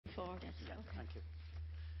floor, Dessie. Okay. Thank you.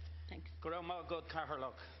 Thanks. Good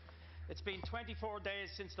Carlock. It's been 24 days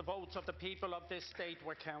since the votes of the people of this state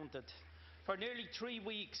were counted. For nearly 3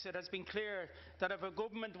 weeks, it has been clear that if a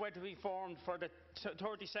government were to be formed for the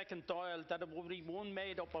 32nd Dáil, that it would be one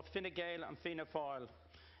made up of Fine Gael and Fianna Fáil.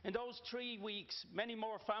 In those 3 weeks, many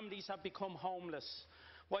more families have become homeless,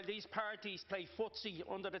 while these parties play footsie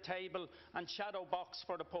under the table and shadow box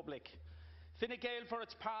for the public. Fine Gael, for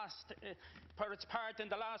its part in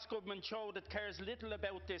the last government, showed it cares little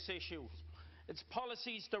about this issue. Its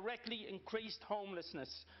policies directly increased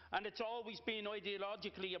homelessness, and it's always been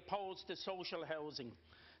ideologically opposed to social housing.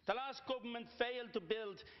 The last government failed to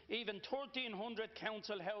build even 1,300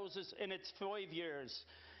 council houses in its 5 years.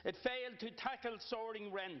 It failed to tackle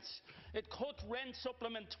soaring rents. It cut rent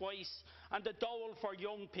supplement twice and the dole for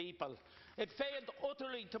young people. It failed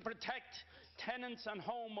utterly to protect tenants and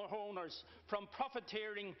homeowners from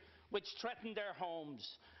profiteering, which threaten their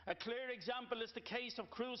homes. A clear example is the case of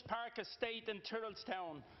Cruise Park Estate in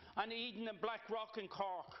Tyrellstown and Eden in Blackrock in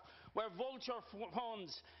Cork, where vulture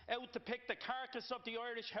funds out to pick the carcass of the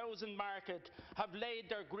Irish housing market have laid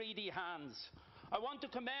their greedy hands. I want to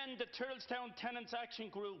commend the Tyrellstown Tenants Action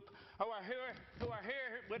Group who are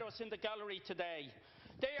here with us in the gallery today.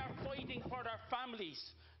 They are fighting for their families,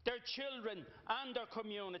 their children and their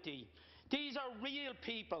community. These are real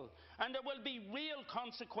people, and there will be real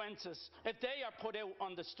consequences if they are put out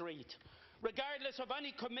on the street. Regardless of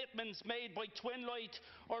any commitments made by Twinlight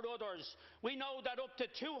or others, we know that up to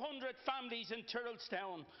 200 families in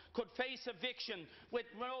Tyrellstown could face eviction with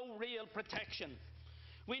no real protection.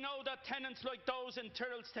 We know that tenants like those in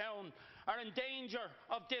Tyrellstown are in danger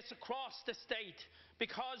of this across the state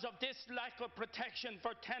because of this lack of protection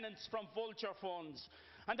for tenants from vulture funds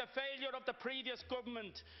and the failure of the previous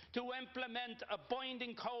government to implement a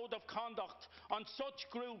binding code of conduct on such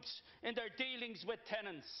groups in their dealings with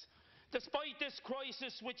tenants. Despite this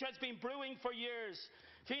crisis, which has been brewing for years,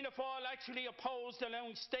 Fianna Fáil actually opposed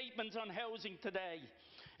allowing statements on housing today.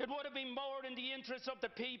 It would have been more in the interests of the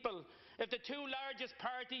people if the two largest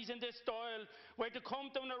parties in this Dáil were to come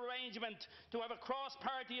to an arrangement to have a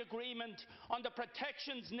cross-party agreement on the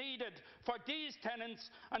protections needed for these tenants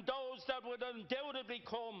and those that would undoubtedly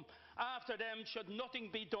come after them should nothing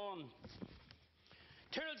be done.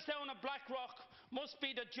 Tyrellstown and Blackrock must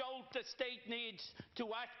be the jolt the state needs to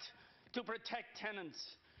act to protect tenants.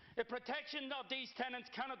 If protection of these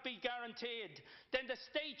tenants cannot be guaranteed, then the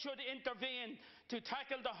state should intervene to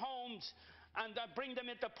tackle the homes and bring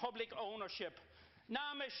them into public ownership.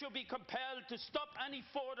 NAMA should be compelled to stop any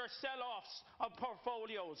further sell-offs of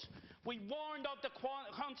portfolios. We warned of the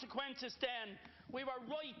consequences then. We were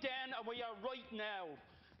right then and we are right now.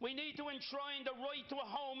 We need to enshrine the right to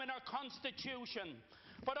a home in our Constitution,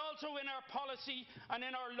 but also in our policy and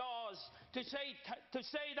in our laws, to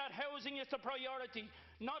say that housing is the priority,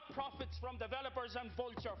 not profits from developers and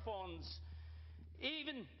vulture funds.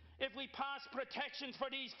 Even if we pass protections for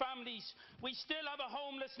these families, we still have a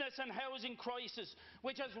homelessness and housing crisis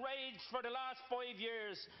which has raged for the last 5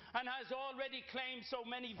 years and has already claimed so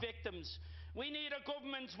many victims. We need a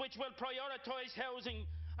government which will prioritise housing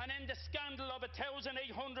and end the scandal of 1,800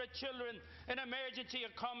 children in emergency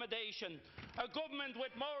accommodation. A government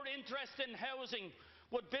with more interest in housing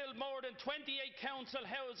would build more than 28 council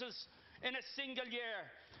houses in a single year.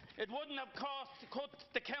 It wouldn't have cost to cut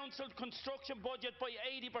the council construction budget by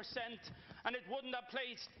 80%, and it wouldn't have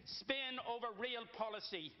placed spin over real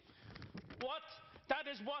policy.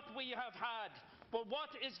 That is what we have had. But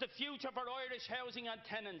what is the future for Irish housing and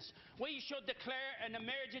tenants? We should declare an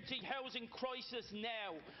emergency housing crisis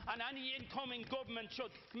now, and any incoming government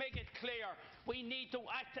should make it clear we need to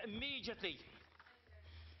act immediately.